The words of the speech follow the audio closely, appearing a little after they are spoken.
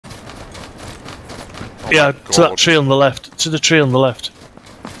Yeah, to that tree on the left. To the tree on the left.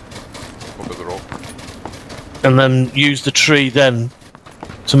 Up at the rock. And then use the tree then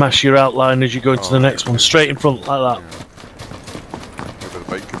to mash your outline as you go into the next one. Straight in front like that. Maybe the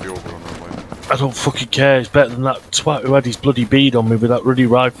bike could be over on that line. I don't fucking care. It's better than that twat who had his bloody bead on me with that ruddy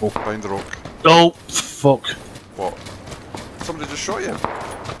rifle. Behind the rock. Oh, fuck. What? Somebody just shot you?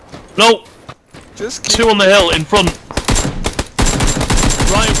 No! Just keep... Two on the hill in front.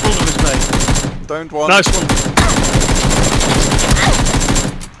 Right in front of us, mate. Downed one. Nice one.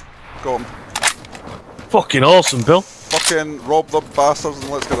 Got him. Fucking awesome, Bill. Fucking rob the bastards and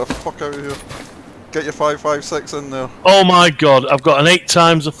let's get the fuck out of here. Get your 5.56 in there. Oh my god, I've got an 8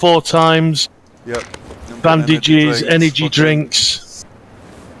 times, a 4 times. Yep. Bandages, energy drinks.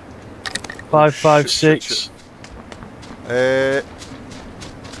 5.56.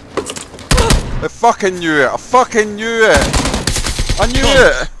 I fucking knew it. I fucking knew it. I knew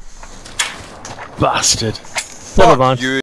it. Bastard. Fuck Never mind. You.